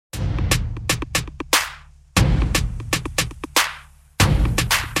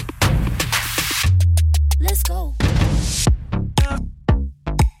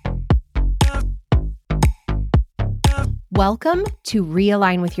Welcome to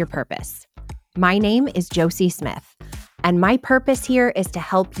Realign with Your Purpose. My name is Josie Smith, and my purpose here is to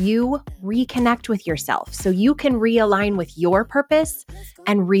help you reconnect with yourself so you can realign with your purpose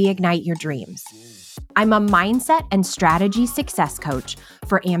and reignite your dreams. I'm a mindset and strategy success coach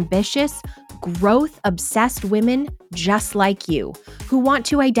for ambitious, growth-obsessed women just like you who want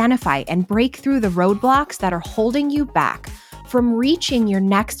to identify and break through the roadblocks that are holding you back from reaching your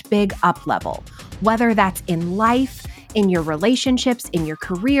next big up level, whether that's in life, in your relationships, in your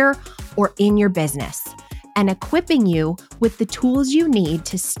career, or in your business, and equipping you with the tools you need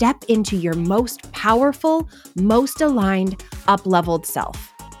to step into your most powerful, most aligned, up-leveled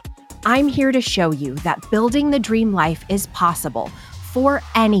self. I'm here to show you that building the dream life is possible for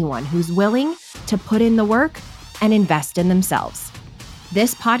anyone who's willing to put in the work and invest in themselves.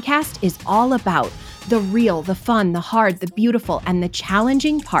 This podcast is all about the real, the fun, the hard, the beautiful, and the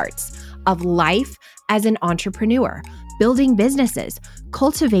challenging parts of life as an entrepreneur, building businesses,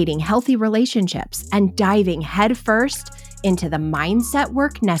 cultivating healthy relationships, and diving headfirst into the mindset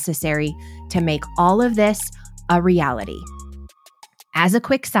work necessary to make all of this a reality. As a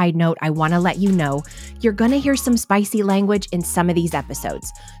quick side note, I want to let you know you're going to hear some spicy language in some of these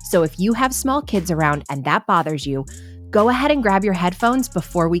episodes. So if you have small kids around and that bothers you, go ahead and grab your headphones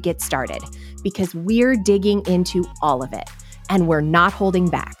before we get started, because we're digging into all of it and we're not holding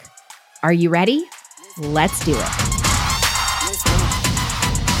back. Are you ready? Let's do it.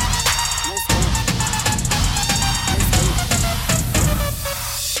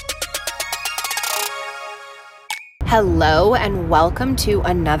 Hello, and welcome to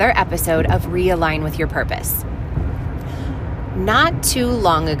another episode of Realign with Your Purpose. Not too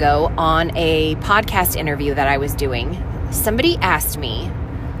long ago, on a podcast interview that I was doing, somebody asked me,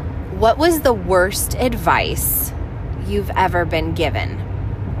 what was the worst advice you've ever been given?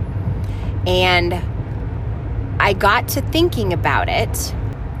 And I got to thinking about it,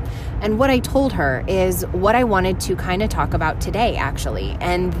 and what I told her is what I wanted to kind of talk about today, actually,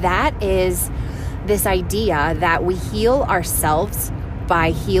 and that is this idea that we heal ourselves by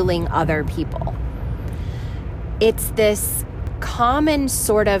healing other people. It's this common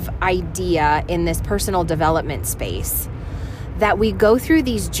sort of idea in this personal development space that we go through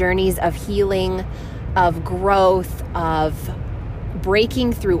these journeys of healing, of growth, of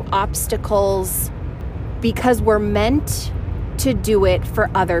breaking through obstacles, because we're meant to do it for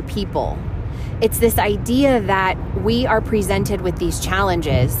other people. It's this idea that we are presented with these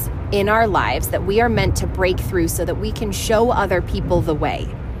challenges in our lives that we are meant to break through so that we can show other people the way.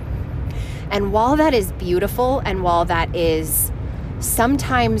 And while that is beautiful, and while that is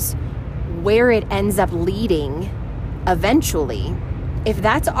sometimes where it ends up leading eventually, if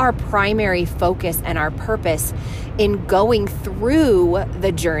that's our primary focus and our purpose in going through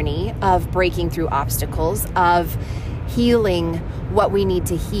the journey of breaking through obstacles, of healing what we need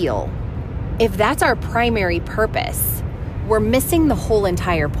to heal, if that's our primary purpose, we're missing the whole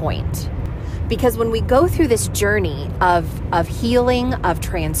entire point. Because when we go through this journey of healing, of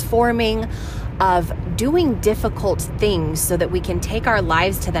transforming, of doing difficult things so that we can take our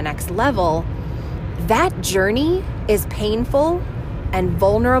lives to the next level, that journey is painful and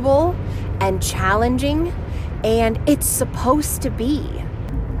vulnerable and challenging, and it's supposed to be.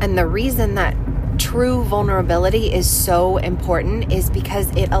 And the reason that true vulnerability is so important is because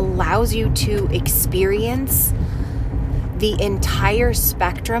it allows you to experience the entire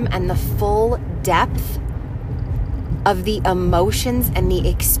spectrum and the full depth of the emotions and the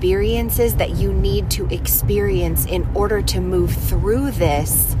experiences that you need to experience in order to move through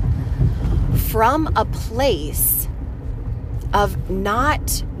this from a place of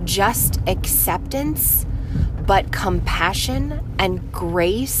not just acceptance, but compassion and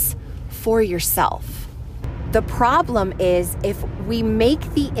grace for yourself. The problem is if we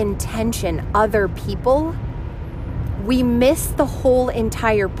make the intention other people, we miss the whole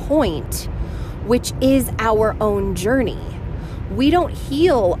entire point, which is our own journey. We don't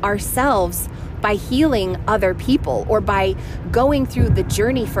heal ourselves by healing other people or by going through the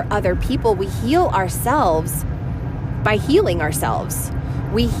journey for other people. We heal ourselves by healing ourselves.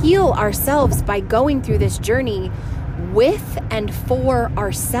 We heal ourselves by going through this journey with and for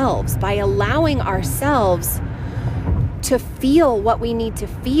ourselves, by allowing ourselves to feel what we need to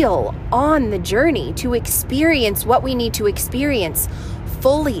feel on the journey, to experience what we need to experience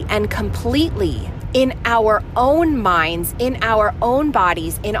fully and completely in our own minds, in our own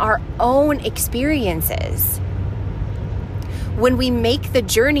bodies, in our own experiences. When we make the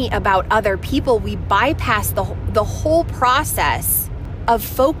journey about other people, we bypass the whole process of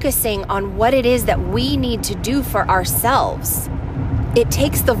focusing on what it is that we need to do for ourselves. It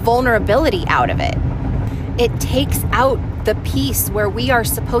takes the vulnerability out of it. It takes out the piece where we are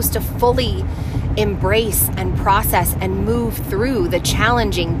supposed to fully embrace and process and move through the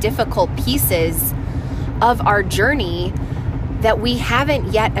challenging, difficult pieces of our journey that we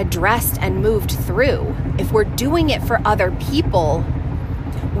haven't yet addressed and moved through. If we're doing it for other people,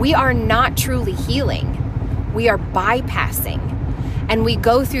 we are not truly healing. We are bypassing. And we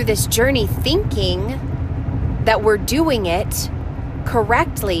go through this journey thinking that we're doing it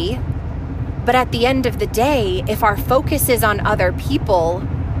correctly. But at the end of the day, if our focus is on other people,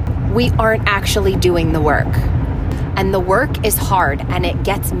 we aren't actually doing the work. And the work is hard, and it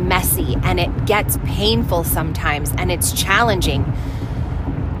gets messy, and it gets painful sometimes, and it's challenging.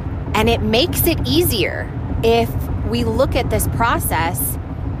 And it makes it easier if we look at this process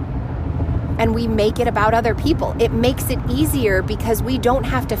and we make it about other people. It makes it easier because we don't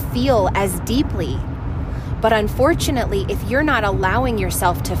have to feel as deeply. But unfortunately, if you're not allowing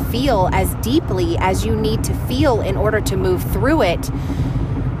yourself to feel as deeply as you need to feel in order to move through it,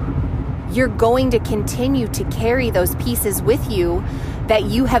 you're going to continue to carry those pieces with you that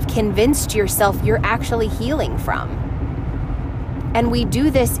you have convinced yourself you're actually healing from. And we do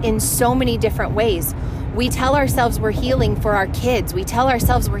this in so many different ways. We tell ourselves we're healing for our kids. We tell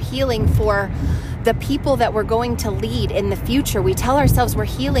ourselves we're healing for the people that we're going to lead in the future. We tell ourselves we're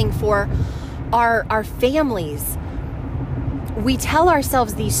healing for our families. We tell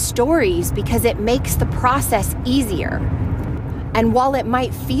ourselves these stories because it makes the process easier. And while it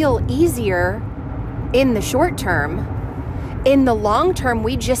might feel easier in the short term, in the long term,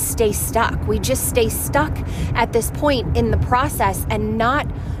 we just stay stuck. We just stay stuck at this point in the process and not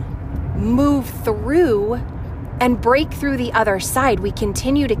move through and break through the other side. We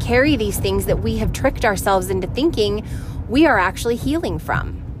continue to carry these things that we have tricked ourselves into thinking we are actually healing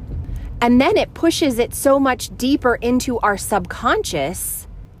from. And then it pushes it so much deeper into our subconscious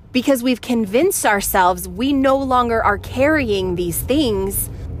because we've convinced ourselves we no longer are carrying these things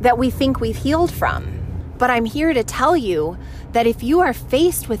that we think we've healed from. But I'm here to tell you that if you are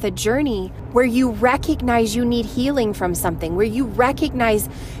faced with a journey where you recognize you need healing from something, where you recognize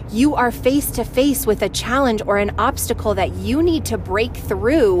you are face to face with a challenge or an obstacle that you need to break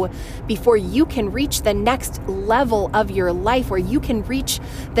through before you can reach the next level of your life, where you can reach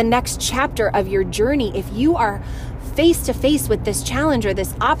the next chapter of your journey, if you are face to face with this challenge or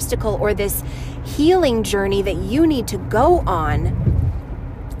this obstacle or this healing journey that you need to go on,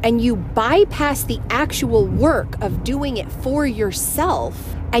 and you bypass the actual work of doing it for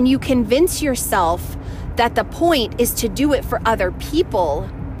yourself, and you convince yourself that the point is to do it for other people,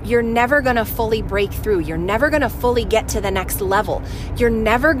 you're never going to fully break through. You're never going to fully get to the next level. You're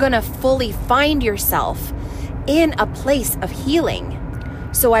never going to fully find yourself in a place of healing.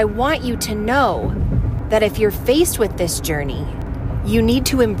 So I want you to know that if you're faced with this journey, you need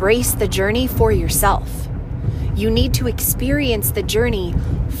to embrace the journey for yourself. You need to experience the journey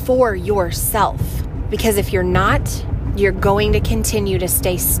for yourself. Because if you're not, you're going to continue to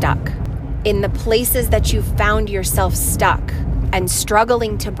stay stuck in the places that you found yourself stuck and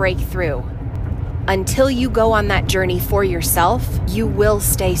struggling to break through. Until you go on that journey for yourself, you will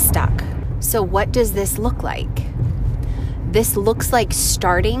stay stuck. So what does this look like? This looks like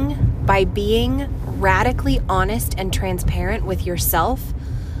starting by being radically honest and transparent with yourself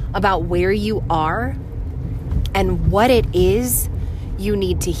about where you are and what it is you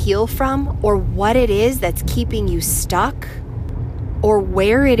need to heal from, or what it is that's keeping you stuck, or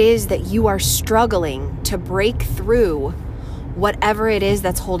where it is that you are struggling to break through whatever it is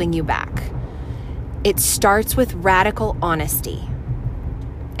that's holding you back. It starts with radical honesty,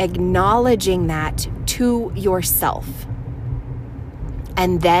 acknowledging that to yourself.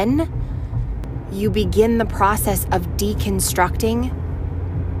 And then you begin the process of deconstructing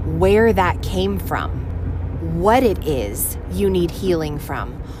where that came from, what it is you need healing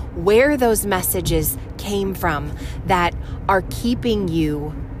from, where those messages came from that are keeping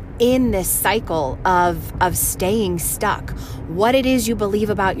you in this cycle of staying stuck, what it is you believe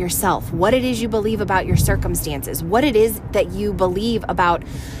about yourself, what it is you believe about your circumstances, what it is that you believe about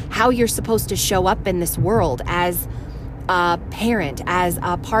how you're supposed to show up in this world as a parent, as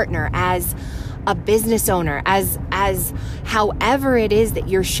a partner, as a business owner, as however it is that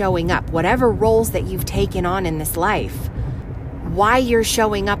you're showing up, whatever roles that you've taken on in this life, why you're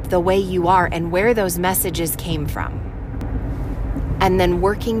showing up the way you are and where those messages came from. And then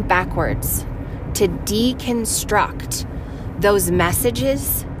working backwards to deconstruct those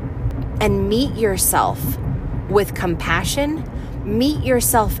messages and meet yourself with compassion, meet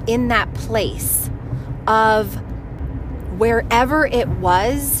yourself in that place of wherever it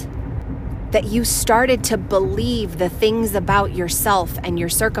was that you started to believe the things about yourself and your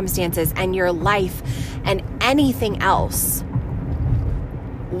circumstances and your life and anything else,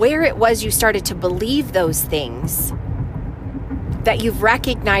 where it was you started to believe those things that you've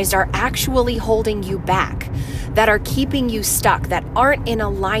recognized are actually holding you back, that are keeping you stuck, that aren't in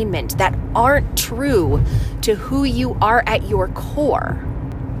alignment, that aren't true to who you are at your core.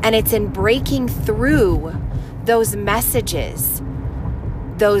 And it's in breaking through those messages,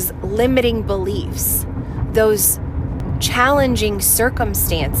 those limiting beliefs, those challenging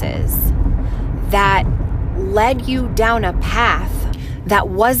circumstances that led you down a path that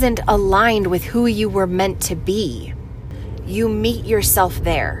wasn't aligned with who you were meant to be. You meet yourself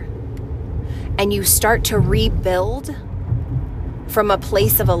there and you start to rebuild from a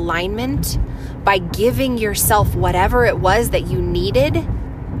place of alignment by giving yourself whatever it was that you needed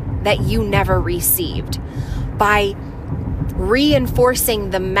that you never received, by reinforcing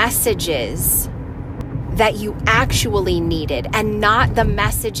the messages that you actually needed and not the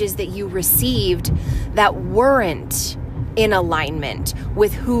messages that you received that weren't in alignment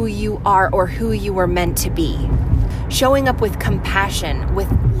with who you are or who you were meant to be. Showing up with compassion,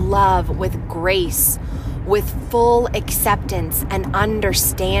 with love, with grace, with full acceptance and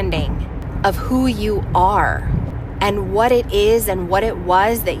understanding of who you are and what it is and what it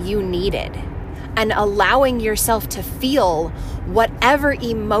was that you needed. And allowing yourself to feel whatever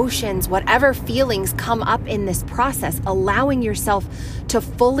emotions, whatever feelings come up in this process, allowing yourself to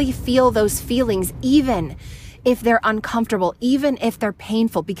fully feel those feelings, even if they're uncomfortable, even if they're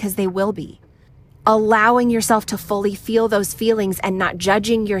painful, because they will be. Allowing yourself to fully feel those feelings and not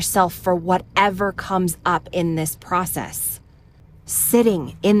judging yourself for whatever comes up in this process.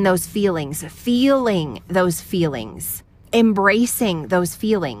 Sitting in those feelings, feeling those feelings, embracing those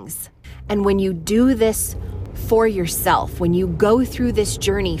feelings. And when you do this for yourself, when you go through this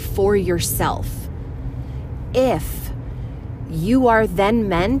journey for yourself, if you are then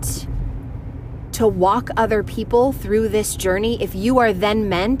meant to walk other people through this journey, if you are then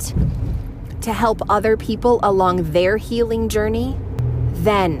meant to help other people along their healing journey,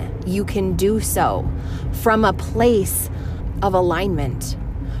 then you can do so from a place of alignment,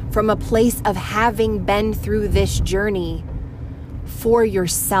 from a place of having been through this journey for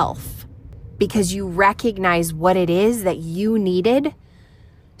yourself, because you recognize what it is that you needed,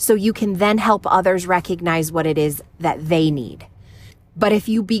 so you can then help others recognize what it is that they need. But if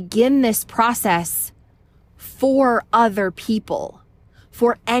you begin this process for other people,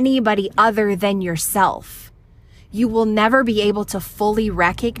 for anybody other than yourself, you will never be able to fully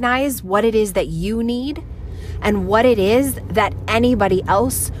recognize what it is that you need and what it is that anybody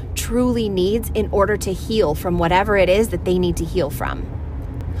else truly needs in order to heal from whatever it is that they need to heal from.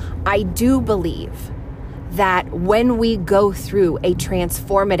 I do believe that when we go through a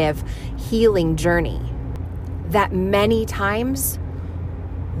transformative healing journey, that many times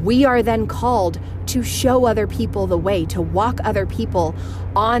we are then called to show other people the way, to walk other people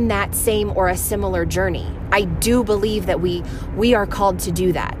on that same or a similar journey. I do believe that we are called to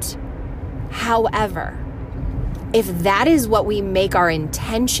do that. However, if that is what we make our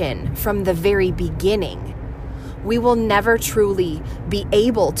intention from the very beginning, we will never truly be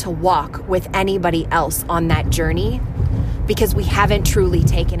able to walk with anybody else on that journey because we haven't truly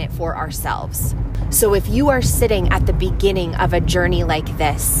taken it for ourselves. So if you are sitting at the beginning of a journey like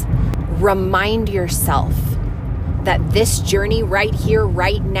this, remind yourself that this journey right here,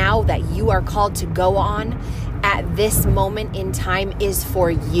 right now, that you are called to go on at this moment in time is for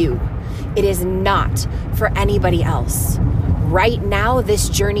you. It is not for anybody else. Right now, this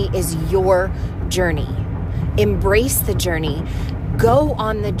journey is your journey. Embrace the journey. Go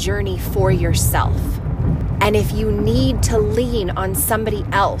on the journey for yourself. And if you need to lean on somebody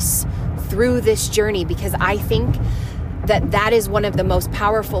else through this journey, because I think that is one of the most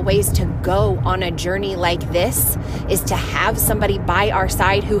powerful ways to go on a journey like this, is to have somebody by our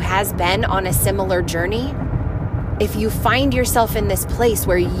side who has been on a similar journey. If you find yourself in this place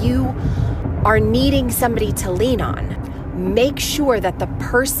where you are needing somebody to lean on, make sure that the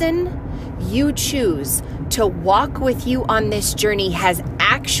person you choose to walk with you on this journey has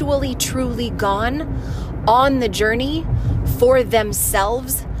actually truly gone on the journey for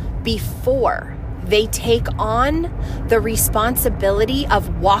themselves before they take on the responsibility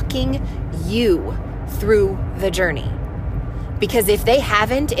of walking you through the journey. Because if they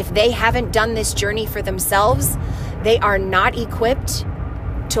haven't done this journey for themselves, they are not equipped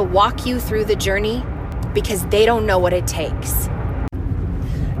to walk you through the journey because they don't know what it takes.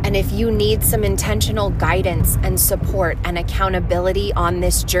 And if you need some intentional guidance and support and accountability on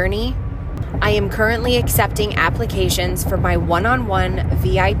this journey, I am currently accepting applications for my one-on-one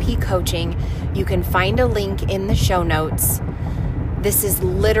VIP coaching. You can find a link in the show notes. This is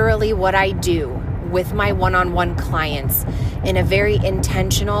literally what I do with my one-on-one clients in a very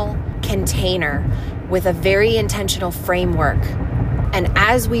intentional container with a very intentional framework. And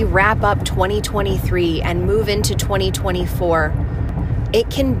as we wrap up 2023 and move into 2024, it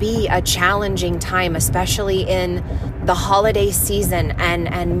can be a challenging time, especially in the holiday season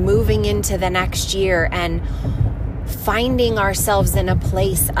and moving into the next year and finding ourselves in a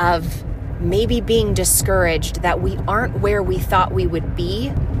place of maybe being discouraged that we aren't where we thought we would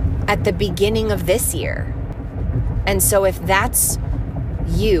be at the beginning of this year. And so if that's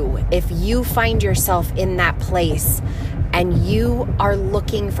you, if you find yourself in that place and you are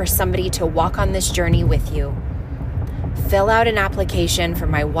looking for somebody to walk on this journey with you, fill out an application for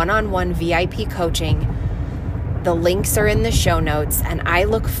my one-on-one VIP coaching. The links are in the show notes, and I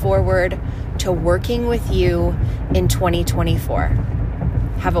look forward to working with you in 2024.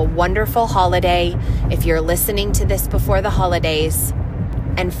 Have a wonderful holiday if you're listening to this before the holidays,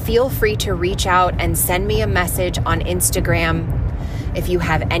 and feel free to reach out and send me a message on Instagram if you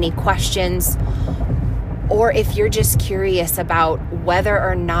have any questions, or if you're just curious about whether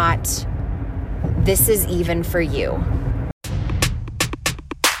or not this is even for you.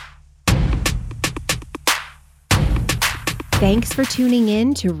 Thanks for tuning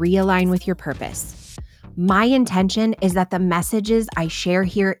in to Realign with Your Purpose. My intention is that the messages I share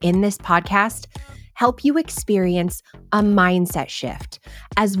here in this podcast help you experience a mindset shift,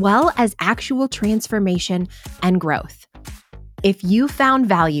 as well as actual transformation and growth. If you found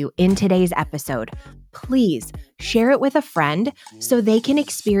value in today's episode, please share it with a friend so they can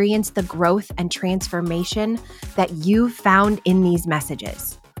experience the growth and transformation that you found in these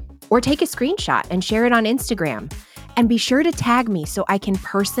messages. Or take a screenshot and share it on Instagram. And be sure to tag me so I can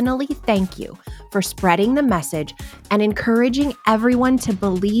personally thank you for spreading the message and encouraging everyone to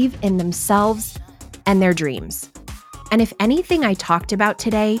believe in themselves and their dreams. And if anything I talked about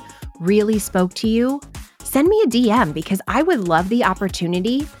today really spoke to you, send me a DM because I would love the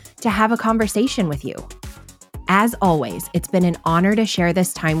opportunity to have a conversation with you. As always, it's been an honor to share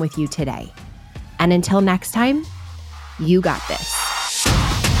this time with you today. And until next time, you got this.